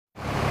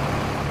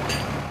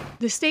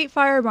The State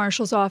Fire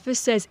Marshal's office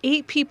says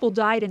 8 people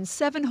died in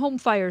 7 home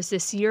fires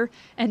this year,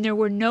 and there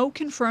were no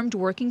confirmed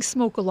working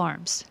smoke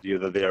alarms.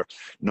 Either they're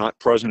not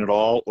present at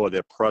all or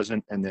they're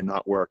present and they're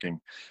not working.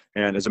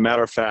 And as a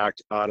matter of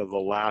fact, out of the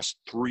last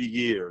 3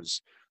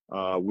 years,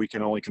 we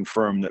can only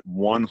confirm that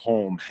 1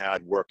 home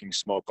had working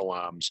smoke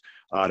alarms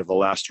out of the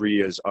last 3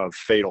 years of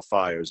fatal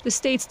fires. The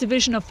state's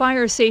Division of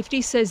Fire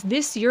Safety says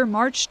this year,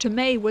 March to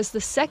May, was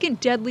the second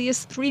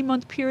deadliest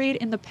 3-month period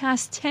in the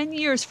past 10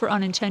 years for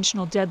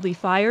unintentional deadly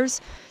fires.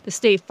 The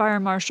State Fire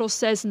Marshal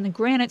says in the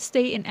Granite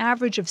State, an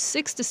average of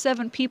 6 to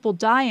 7 people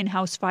die in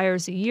house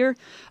fires a year.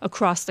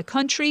 Across the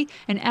country,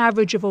 an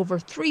average of over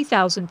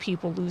 3,000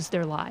 people lose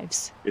their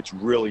lives. It's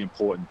really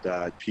important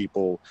that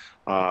people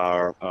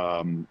are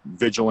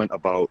vigilant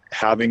about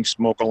having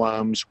smoke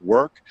alarms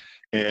work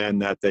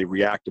and that they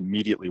react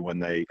immediately when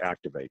they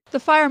activate. The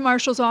Fire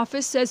Marshal's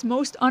office says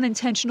most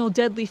unintentional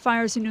deadly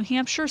fires in New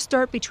Hampshire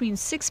start between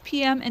 6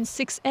 p.m. and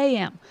 6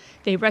 a.m.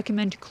 They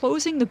recommend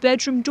closing the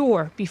bedroom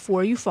door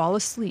before you fall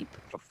asleep.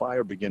 If a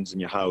fire begins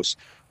in your house,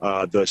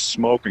 the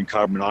smoke and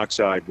carbon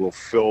monoxide will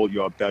fill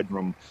your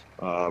bedroom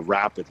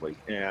rapidly.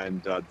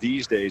 And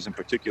these days in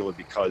particular,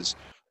 because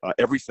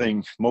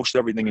most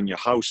everything in your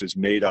house is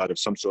made out of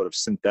some sort of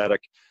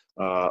synthetic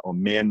or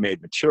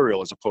man-made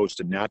material as opposed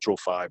to natural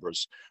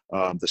fibers,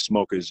 the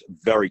smoke is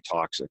very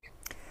toxic.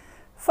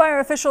 Fire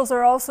officials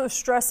are also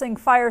stressing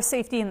fire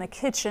safety in the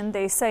kitchen.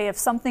 They say if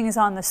something is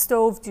on the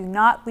stove, do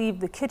not leave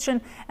the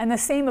kitchen, and the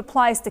same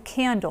applies to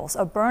candles.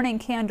 A burning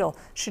candle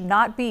should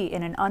not be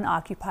in an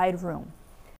unoccupied room.